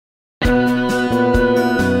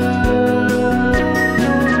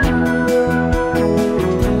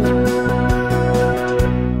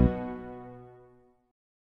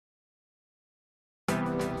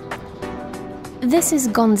This is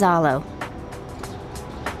Gonzalo.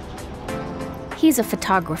 He's a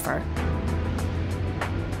photographer.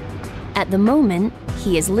 At the moment,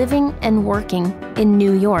 he is living and working in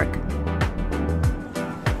New York.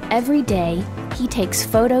 Every day, he takes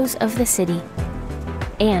photos of the city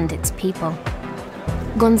and its people.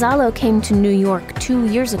 Gonzalo came to New York 2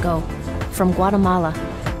 years ago from Guatemala.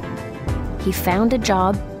 He found a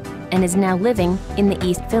job and is now living in the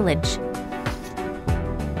East Village.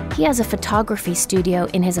 He has a photography studio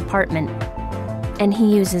in his apartment, and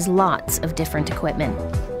he uses lots of different equipment.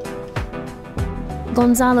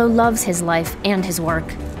 Gonzalo loves his life and his work,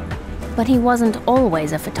 but he wasn't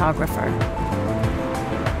always a photographer.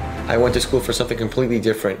 I went to school for something completely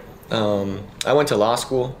different. I went to law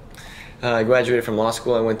school. I graduated from law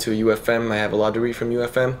school. I went to UFM. I have a law degree from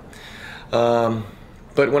UFM.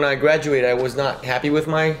 But when I graduated, I was not happy with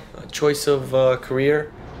my choice of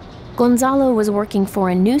career. Gonzalo was working for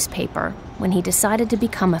a newspaper when he decided to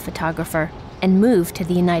become a photographer and move to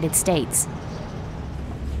the United States.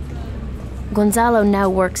 Gonzalo now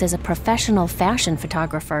works as a professional fashion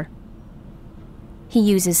photographer. He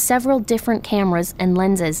uses several different cameras and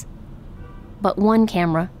lenses, but one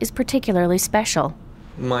camera is particularly special.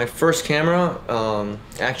 My first camera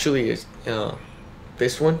actually is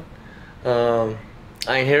this one. I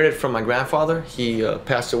inherited it from my grandfather. He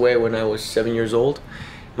passed away when I was 7 years old.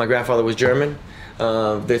 My grandfather was German.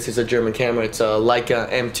 This is a German camera. It's a Leica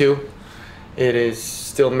M2. It is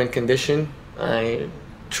still mint condition. I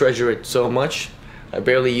treasure it so much. I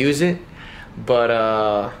barely use it, but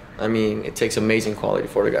I mean, it takes amazing quality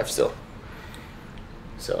photographs still.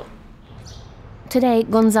 So. Today,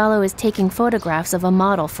 Gonzalo is taking photographs of a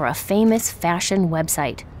model for a famous fashion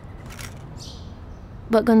website.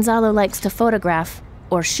 But Gonzalo likes to photograph,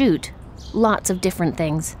 or shoot, lots of different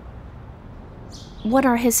things. What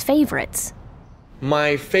are his favorites?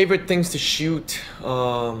 My favorite things to shoot,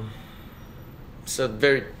 it's a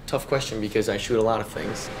very tough question because I shoot a lot of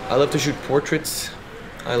things. I love to shoot portraits.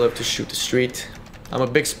 I love to shoot the street. I'm a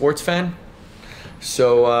big sports fan,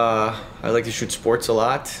 so I like to shoot sports a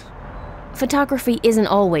lot. Photography isn't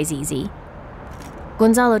always easy.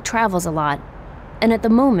 Gonzalo travels a lot, and at the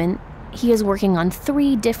moment, he is working on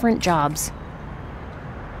 3 different jobs.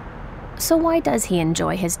 So why does he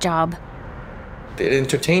enjoy his job? It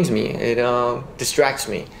entertains me. It distracts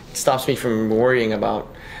me. It stops me from worrying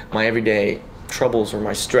about my everyday troubles or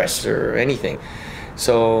my stress or anything.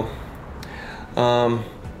 So I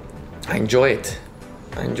enjoy it.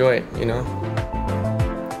 I enjoy it, you know.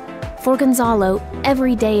 For Gonzalo,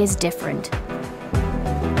 every day is different.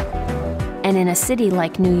 And in a city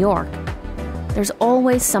like New York, there's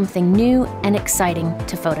always something new and exciting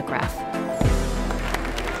to photograph.